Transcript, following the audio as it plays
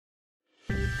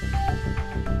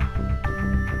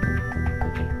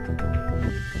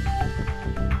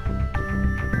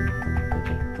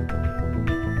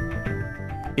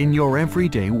In your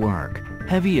everyday work,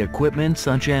 heavy equipment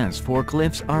such as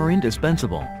forklifts are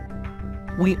indispensable.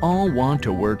 We all want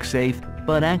to work safe,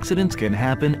 but accidents can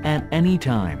happen at any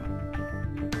time.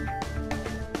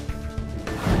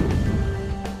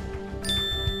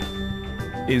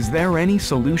 Is there any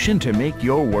solution to make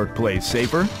your workplace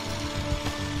safer?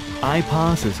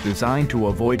 IPAS is designed to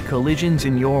avoid collisions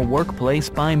in your workplace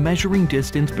by measuring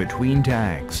distance between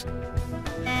tags.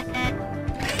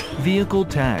 Vehicle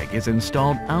tag is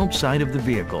installed outside of the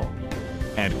vehicle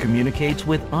and communicates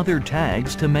with other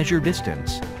tags to measure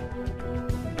distance.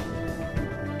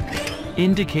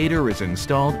 Indicator is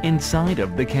installed inside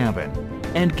of the cabin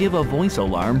and give a voice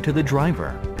alarm to the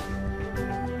driver.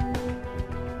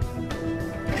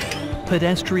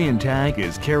 Pedestrian tag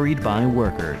is carried by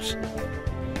workers.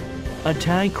 A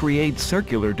tag creates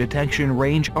circular detection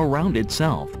range around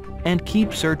itself and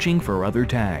keeps searching for other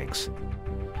tags.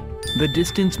 The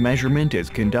distance measurement is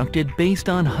conducted based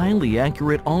on highly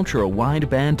accurate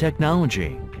ultra-wideband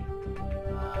technology.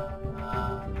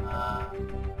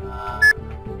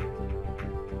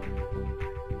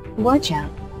 Watch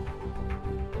out.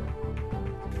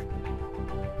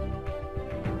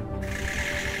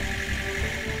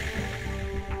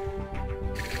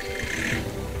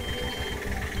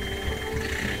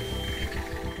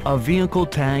 A vehicle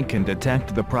tag can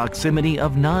detect the proximity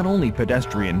of not only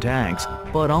pedestrian tags,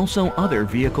 but also other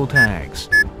vehicle tags.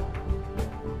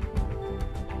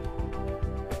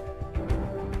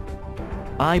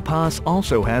 IPAS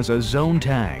also has a zone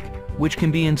tag, which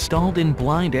can be installed in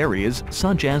blind areas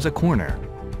such as a corner.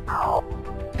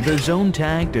 The zone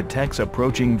tag detects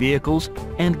approaching vehicles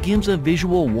and gives a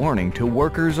visual warning to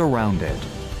workers around it.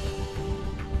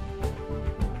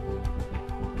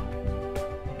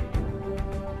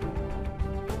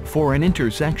 For an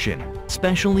intersection,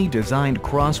 specially designed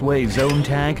crossway zone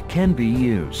tag can be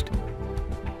used.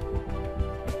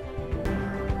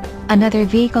 Another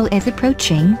vehicle is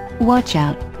approaching. Watch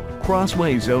out.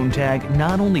 Crossway zone tag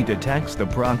not only detects the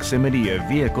proximity of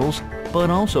vehicles, but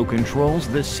also controls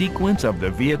the sequence of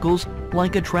the vehicles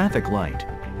like a traffic light.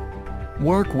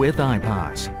 Work with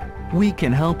IPAS. We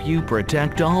can help you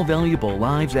protect all valuable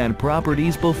lives and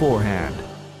properties beforehand.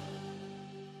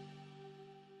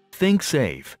 Think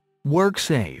safe, work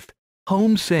safe,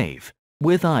 home safe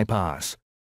with IPAS.